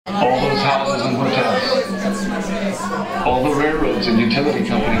All those houses and hotels, all the railroads and utility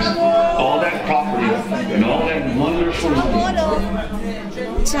companies, all that property and all that wonderful money.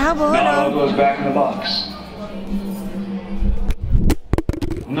 Now it all goes back in the box.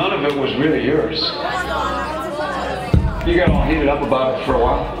 None of it was really yours. You got all heated up about it for a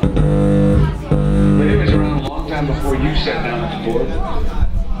while. But it was around a long time before you sat down at the board.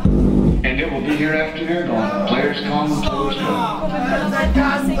 And it will be here after they're gone. Players come, players go. Houses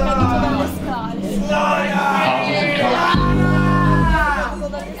and cars.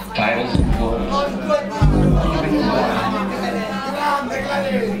 Titles and clothes.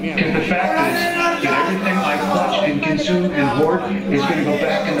 And the fact is that everything I clutch and consume and hoard is going to go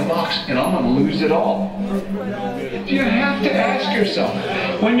back in the box, and I'm going to lose it all. You have to ask yourself,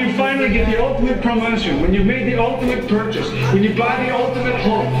 when you finally get the ultimate promotion, when you've made the ultimate purchase, when you buy the ultimate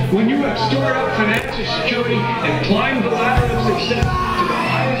home, when you have stored up financial security and climbed the ladder of success to the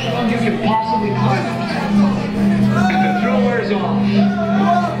highest rung you can possibly climb, and the thrill wears off,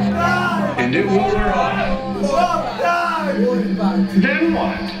 and it will wear off, then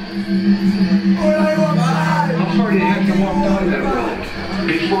what? How far do you have to walk down that road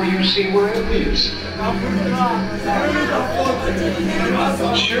before you see where it leads?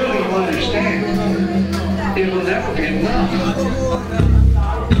 Surely you understand, it will never be enough.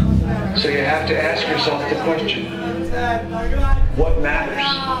 So you have to ask yourself the question, what matters?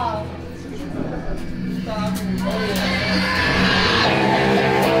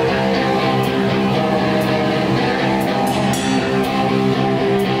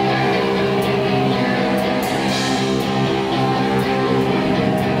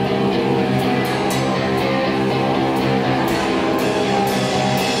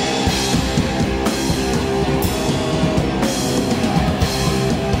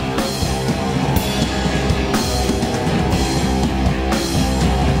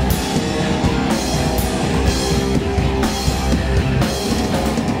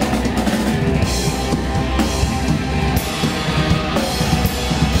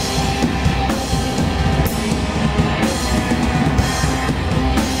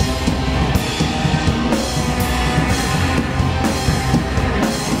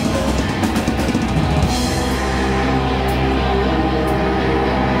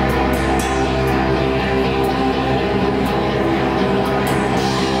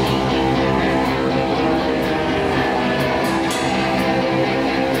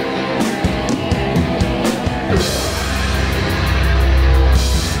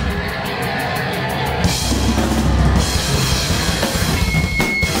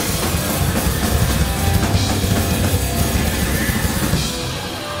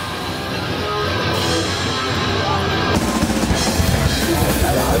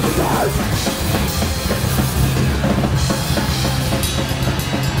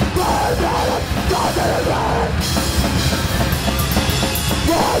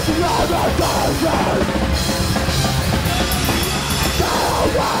 Never